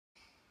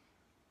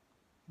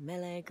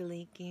Mele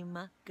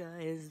Kalikimaka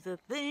is the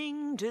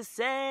thing to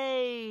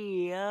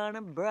say on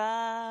a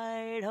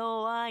bright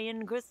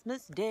Hawaiian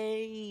Christmas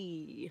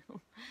day.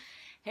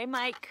 Hey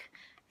Mike,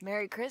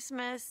 Merry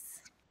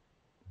Christmas.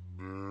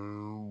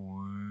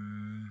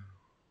 Merry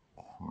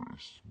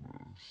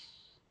Christmas.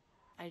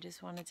 I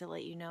just wanted to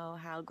let you know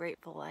how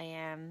grateful I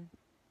am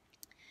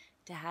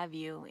to have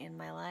you in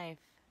my life.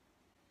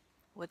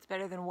 What's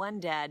better than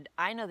one dad?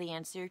 I know the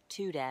answer,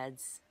 2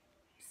 dads.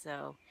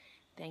 So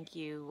thank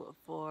you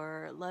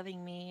for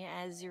loving me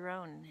as your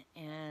own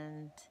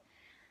and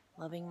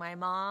loving my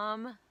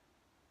mom.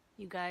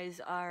 You guys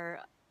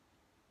are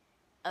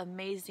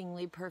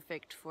amazingly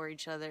perfect for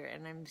each other,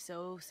 and I'm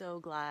so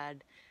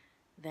glad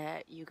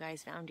that you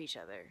guys found each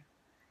other.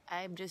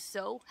 I'm just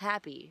so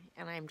happy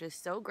and I'm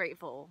just so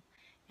grateful,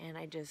 and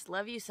I just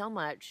love you so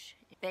much.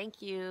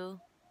 Thank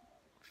you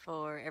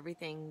for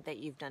everything that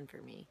you've done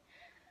for me.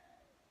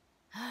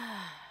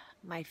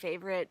 My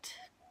favorite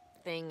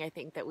thing I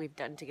think that we've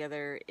done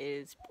together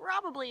is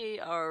probably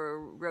our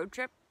road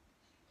trip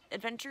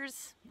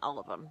adventures, all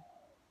of them.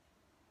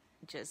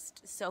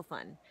 Just so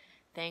fun.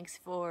 Thanks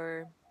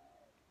for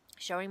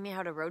showing me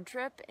how to road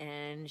trip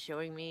and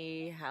showing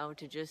me how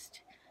to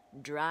just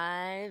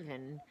drive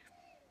and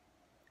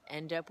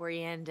end up where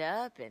you end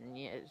up, and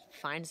you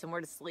find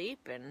somewhere to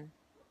sleep, and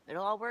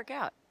it'll all work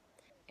out.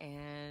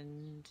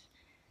 And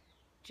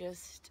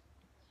just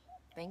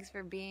thanks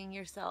for being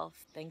yourself.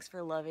 Thanks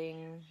for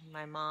loving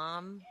my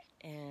mom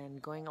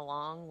and going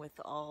along with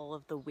all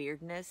of the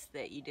weirdness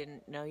that you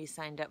didn't know you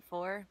signed up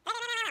for.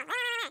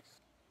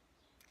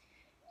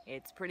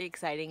 It's pretty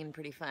exciting and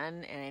pretty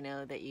fun, and I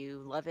know that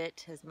you love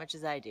it as much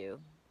as I do.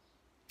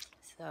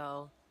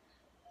 So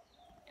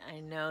I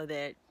know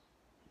that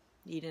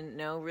you didn't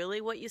know really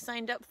what you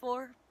signed up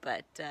for,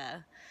 but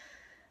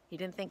you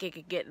didn't think it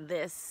could get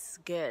this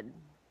good,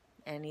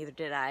 and neither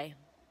did I.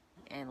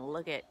 And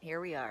look at, here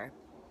we are.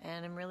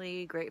 And I'm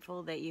really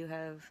grateful that you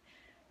have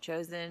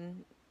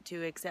chosen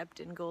to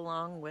accept and go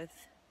along with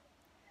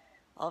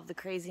all of the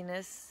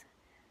craziness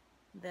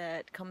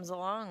that comes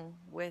along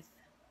with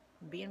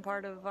being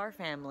part of our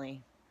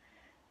family.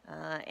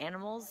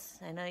 Animals,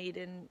 I know you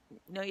didn't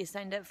know you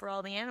signed up for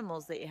all the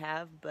animals that you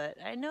have, but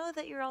I know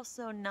that you're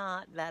also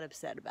not that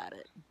upset about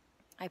it.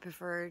 I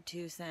prefer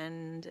to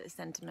send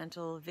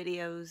sentimental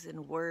videos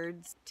and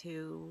words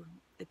to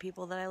the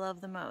people that I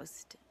love the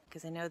most,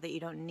 because I know that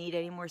you don't need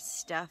any more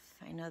stuff.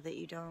 I know that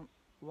you don't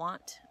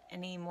want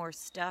any more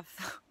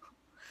stuff.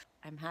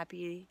 I'm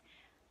happy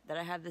that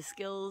I have the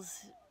skills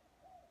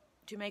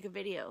to make a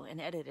video and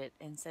edit it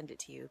and send it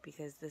to you,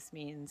 because this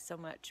means so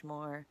much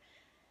more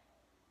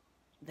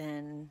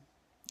than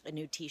a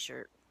new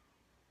t-shirt,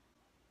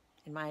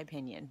 in my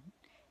opinion,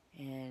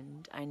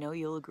 and I know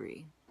you'll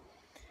agree.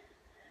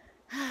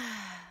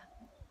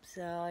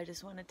 So I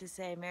just wanted to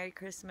say Merry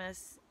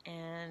Christmas,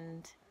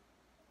 and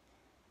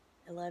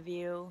I love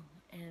you,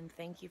 and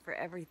thank you for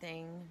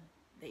everything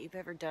that you've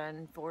ever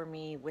done for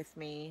me, with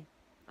me.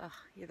 Oh,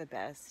 you're the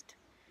best.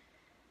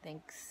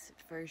 Thanks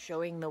for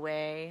showing the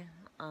way.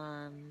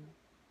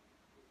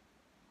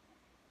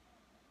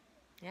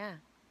 Yeah.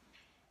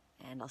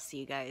 And I'll see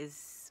you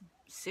guys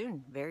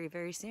soon,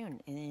 very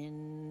soon,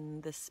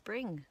 in the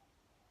spring.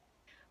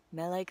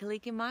 Mele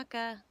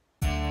Kalikimaka.